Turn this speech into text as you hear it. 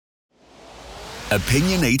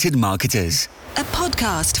Opinionated Marketers, a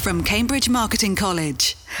podcast from Cambridge Marketing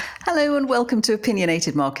College. Hello and welcome to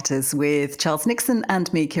Opinionated Marketers with Charles Nixon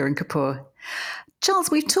and me, Kiran Kapur.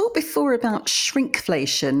 Charles, we've talked before about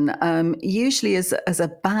shrinkflation, usually as a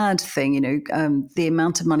bad thing. The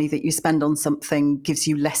amount of money that you spend on something gives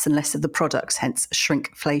you less and less of the products, hence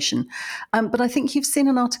shrinkflation. But I think you've seen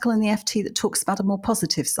an article in the FT that talks about a more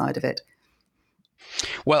positive side of it.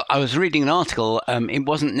 Well, I was reading an article. It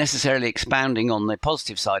wasn't necessarily expounding on the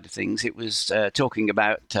positive side of things. It was talking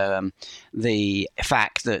about the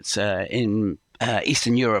fact that in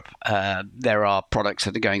Eastern Europe, there are products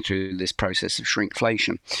that are going through this process of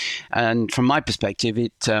shrinkflation. And from my perspective,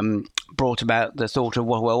 it brought about the thought of,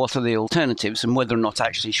 well, what are the alternatives, and whether or not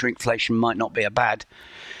actually shrinkflation might not be a bad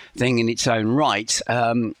thing in its own right,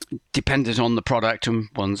 dependent on the product and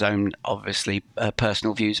one's own, obviously,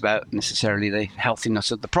 personal views about necessarily the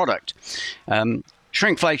healthiness of the product.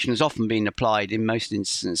 Shrinkflation has often been applied in most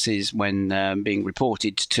instances when being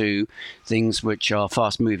reported to things which are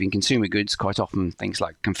fast-moving consumer goods, quite often things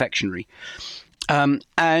like confectionery.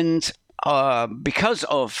 Because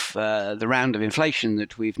of the round of inflation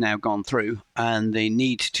that we've now gone through and the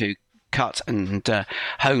need to cut and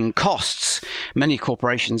hone costs, many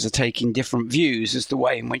corporations are taking different views as to the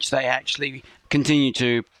way in which they actually continue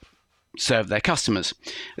to serve their customers.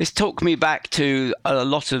 This took me back to a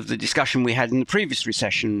lot of the discussion we had in the previous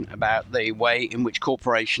recession about the way in which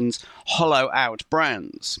corporations hollow out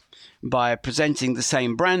brands by presenting the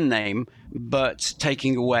same brand name but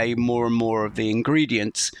taking away more and more of the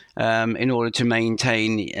ingredients in order to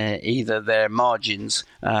maintain either their margins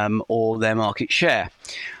or their market share.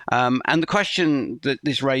 And the question that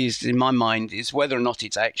this raised in my mind is whether or not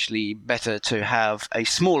it's actually better to have a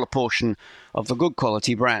smaller portion of the good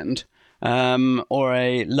quality brand or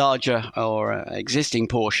a larger or existing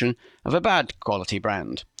portion of a bad quality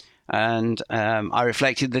brand. And I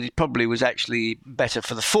reflected that it probably was actually better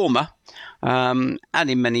for the former. And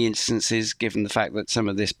in many instances, given the fact that some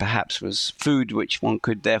of this perhaps was food which one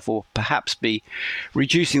could therefore perhaps be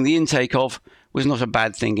reducing the intake of, was not a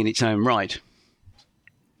bad thing in its own right.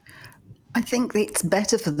 I think it's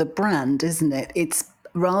better for the brand, isn't it? It's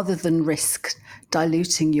rather than risk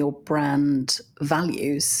diluting your brand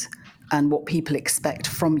values and what people expect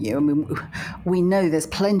from you. I mean, we know there's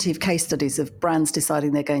plenty of case studies of brands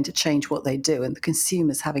deciding they're going to change what they do and the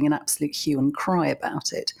consumers having an absolute hue and cry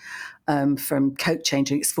about it, from Coke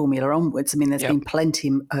changing its formula onwards. I mean, there's been plenty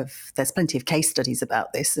of case studies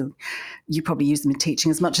about this, and you probably use them in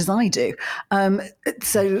teaching as much as I do.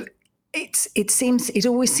 So it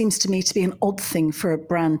always seems to me to be an odd thing for a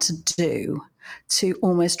brand to do, to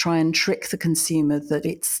almost try and trick the consumer that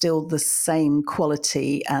it's still the same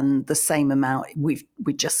quality and the same amount.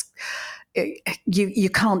 You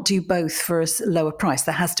can't do both for a lower price.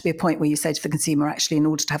 There has to be a point where you say to the consumer, actually, in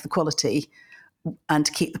order to have the quality and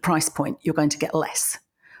to keep the price point, you're going to get less.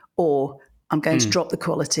 Or I'm going to drop the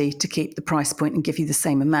quality to keep the price point and give you the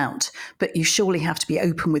same amount. But you surely have to be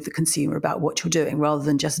open with the consumer about what you're doing rather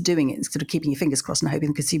than just doing it and sort of keeping your fingers crossed and hoping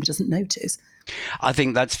the consumer doesn't notice. I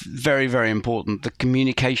think that's very, very important, the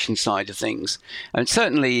communication side of things. And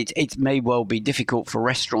certainly it may well be difficult for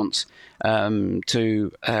restaurants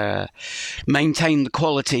to maintain the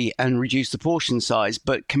quality and reduce the portion size,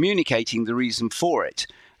 but communicating the reason for it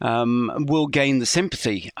will gain the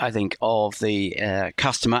sympathy, I think, of the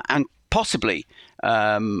customer and possibly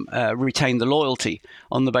retain the loyalty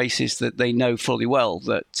on the basis that they know fully well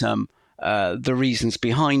that the reasons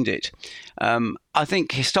behind it. I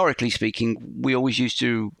think historically speaking, we always used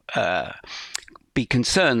to be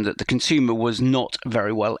concerned that the consumer was not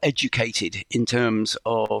very well educated in terms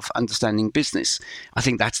of understanding business. I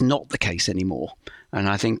think that's not the case anymore. And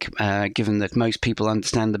I think given that most people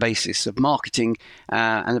understand the basis of marketing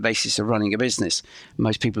and the basis of running a business,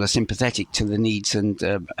 most people are sympathetic to the needs and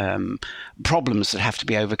problems that have to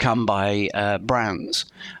be overcome by brands.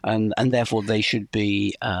 And therefore, they should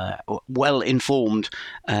be well informed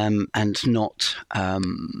and not,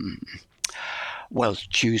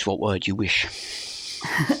 choose what word you wish.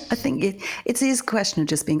 I think it is a question of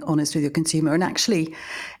just being honest with your consumer. And actually,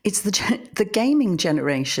 it's the gaming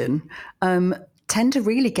generation tend to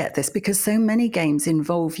really get this because so many games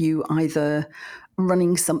involve you either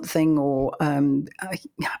running something or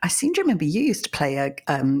I seem to remember you used to play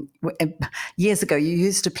years ago you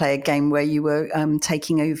used to play a game where you were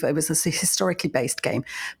taking over. It was a historically based game,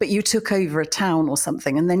 but you took over a town or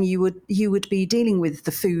something, and then you would be dealing with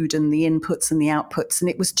the food and the inputs and the outputs, and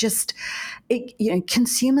it was just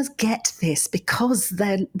consumers get this because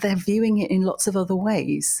they're viewing it in lots of other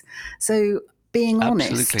ways. So being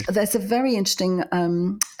honest, there's a very interesting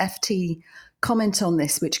FT comment on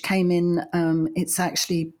this, which came in. It's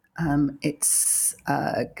actually an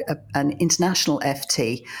international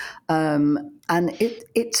FT, and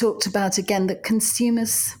it talked about again that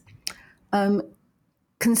consumers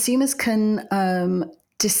can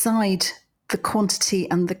decide the quantity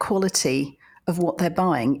and the quality of what they're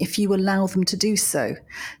buying if you allow them to do so.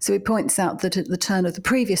 So it points out that at the turn of the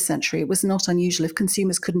previous century, it was not unusual if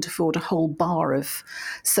consumers couldn't afford a whole bar of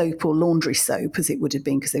soap or laundry soap, as it would have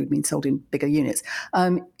been because they would have been sold in bigger units.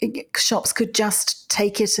 Shops could just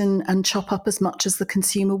take it and chop up as much as the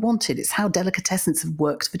consumer wanted. It's how delicatessens have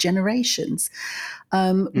worked for generations.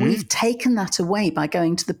 We've taken that away by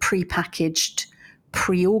going to the pre-packaged,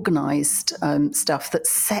 pre-organised stuff that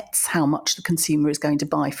sets how much the consumer is going to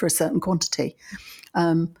buy for a certain quantity.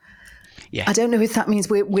 I don't know if that means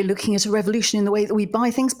we're looking at a revolution in the way that we buy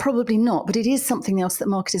things. Probably not, but it is something else that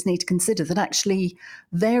marketers need to consider, that actually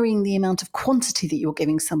varying the amount of quantity that you're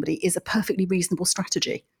giving somebody is a perfectly reasonable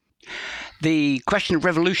strategy. The question of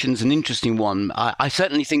revolution is an interesting one. I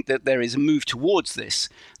certainly think that there is a move towards this.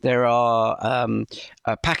 There are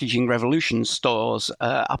packaging revolution stores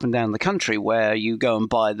up and down the country where you go and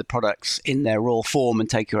buy the products in their raw form and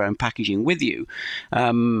take your own packaging with you.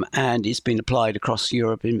 And it's been applied across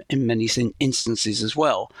Europe in many instances as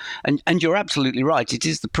well. And you're absolutely right. It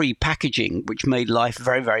is the pre-packaging which made life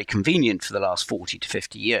very, very convenient for the last 40 to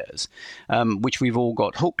 50 years, which we've all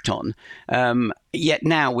got hooked on. Yet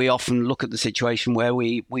now we often look at the situation where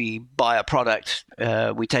we buy a product,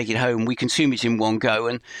 we take it home, we consume it in one go,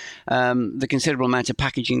 and the considerable amount of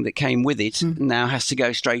packaging that came with it now has to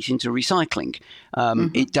go straight into recycling.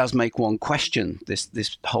 It does make one question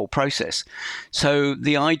this whole process. So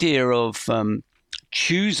the idea of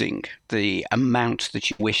choosing the amount that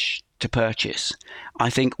you wish to purchase, I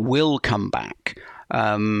think will come back.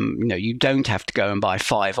 You don't have to go and buy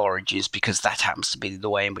 5 oranges because that happens to be the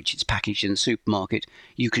way in which it's packaged in the supermarket.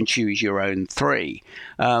 You can choose your own 3.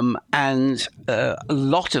 And a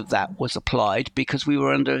lot of that was applied because we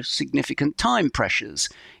were under significant time pressures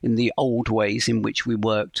in the old ways in which we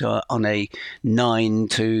worked on a 9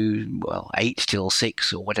 to 8 till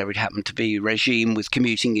 6 or whatever it happened to be regime with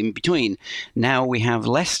commuting in between. Now we have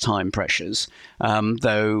less time pressures,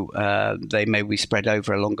 though they may be spread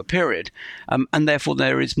over a longer period. And therefore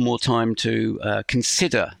there is more time to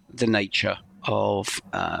consider the nature of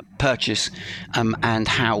purchase and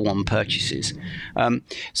how one purchases.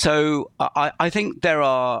 So I think there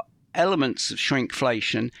are elements of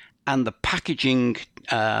shrinkflation and the packaging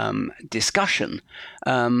discussion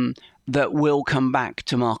that will come back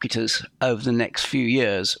to marketers over the next few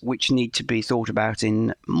years, which need to be thought about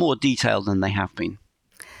in more detail than they have been.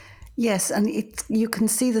 Yes, and you can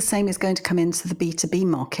see the same is going to come into the B2B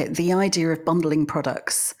market. The idea of bundling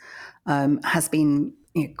products has been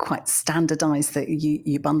quite standardized, that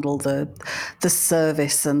you bundle the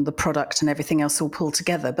service and the product and everything else all pulled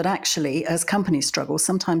together. But actually, as companies struggle,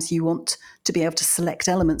 sometimes you want to be able to select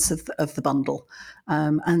elements of the bundle.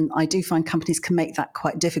 And I do find companies can make that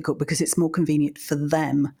quite difficult because it's more convenient for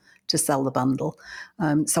them to sell the bundle.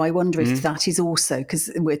 So I wonder if that is also, because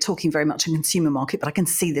we're talking very much in consumer market, but I can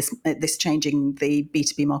see this changing the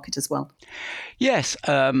B2B market as well. Yes,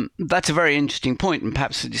 that's a very interesting point, and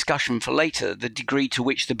perhaps a discussion for later, the degree to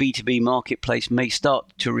which the B2B marketplace may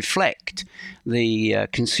start to reflect the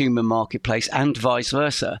consumer marketplace and vice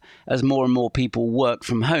versa, as more and more people work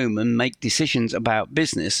from home and make decisions about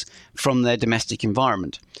business from their domestic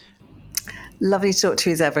environment. Lovely to talk to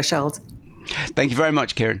you as ever, Charles. Thank you very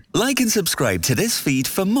much, Kiran. Like and subscribe to this feed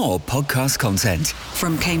for more podcast content.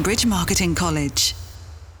 From Cambridge Marketing College.